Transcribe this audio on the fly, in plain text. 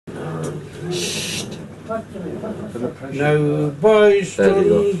Now, boys,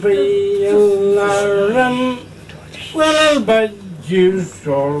 don't be alarmed. Well, I'll bid you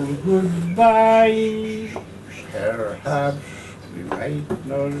all goodbye. Perhaps we might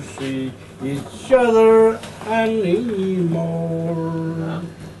not see each other anymore.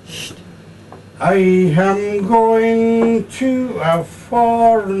 I am going to a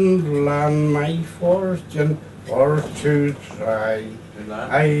foreign land, my fortune for to try.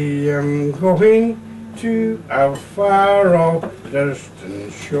 I am going to a far off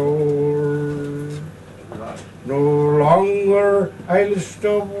distant shore. No longer I'll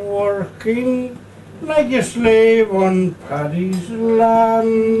stop working like a slave on Paddy's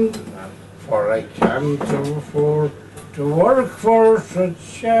land, for I can't afford to work for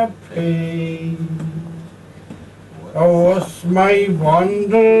such a pay. Oh, with my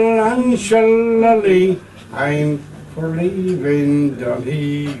bundle and shillelagh, I'm for leaving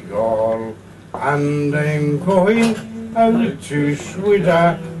Donegal, and I'm going out to sweet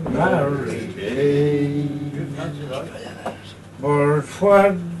a Mary Kay. But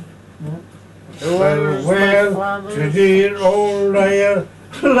farewell to dear old Ireland,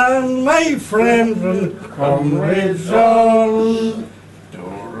 my friends and comrades all. No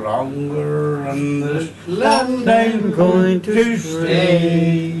longer on this land I'm going to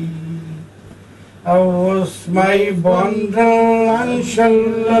stay. With my bundle and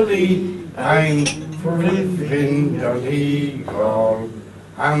shillelagh, I'm for leaving Donegal,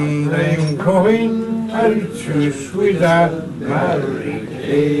 and I'm going out to sweet a Mary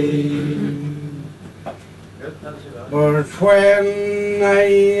Kay. But when I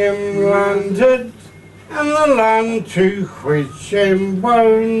am landed in the land to which I'm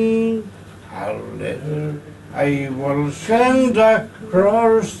bound, a letter I will send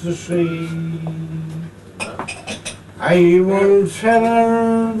across the sea. I will tell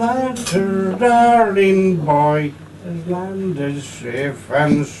her that her darling boy has landed safe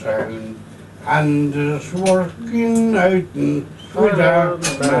and sound, and is working out in with a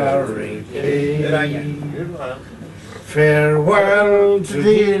Mary Kay. Farewell to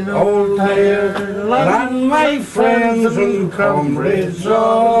the old Ireland, my friends and comrades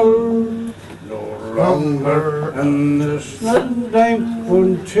all. No longer in this land I'm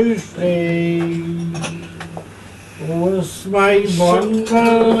going to stay. With my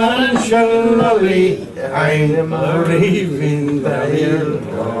bundle and shillelagh, I'm leaving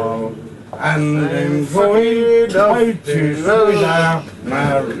Donegal, and I'm going out to sweet a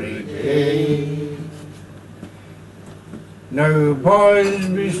Mary Kay. Now, boys,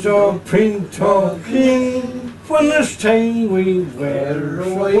 we stop print talking when it's time we wear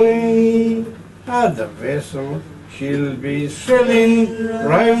away. And the vessel, she'll be sailing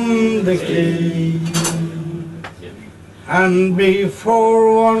round the quay. And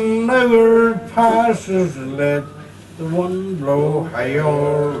before 1 hour passes, let the one blow high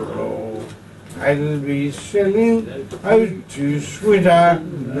or low. I'll be sailing out to sweet a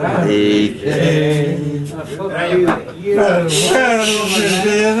Mary Kay.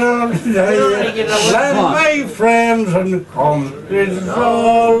 Let my friends and comrades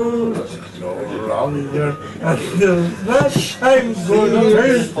all. No longer until that I'm going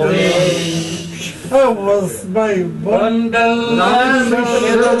to stay. With my bundle and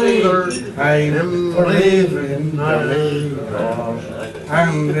shillelagh, I'm leaving Donegal,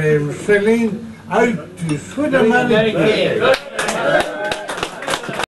 and I'm sailing out to sweet a Mary Kay.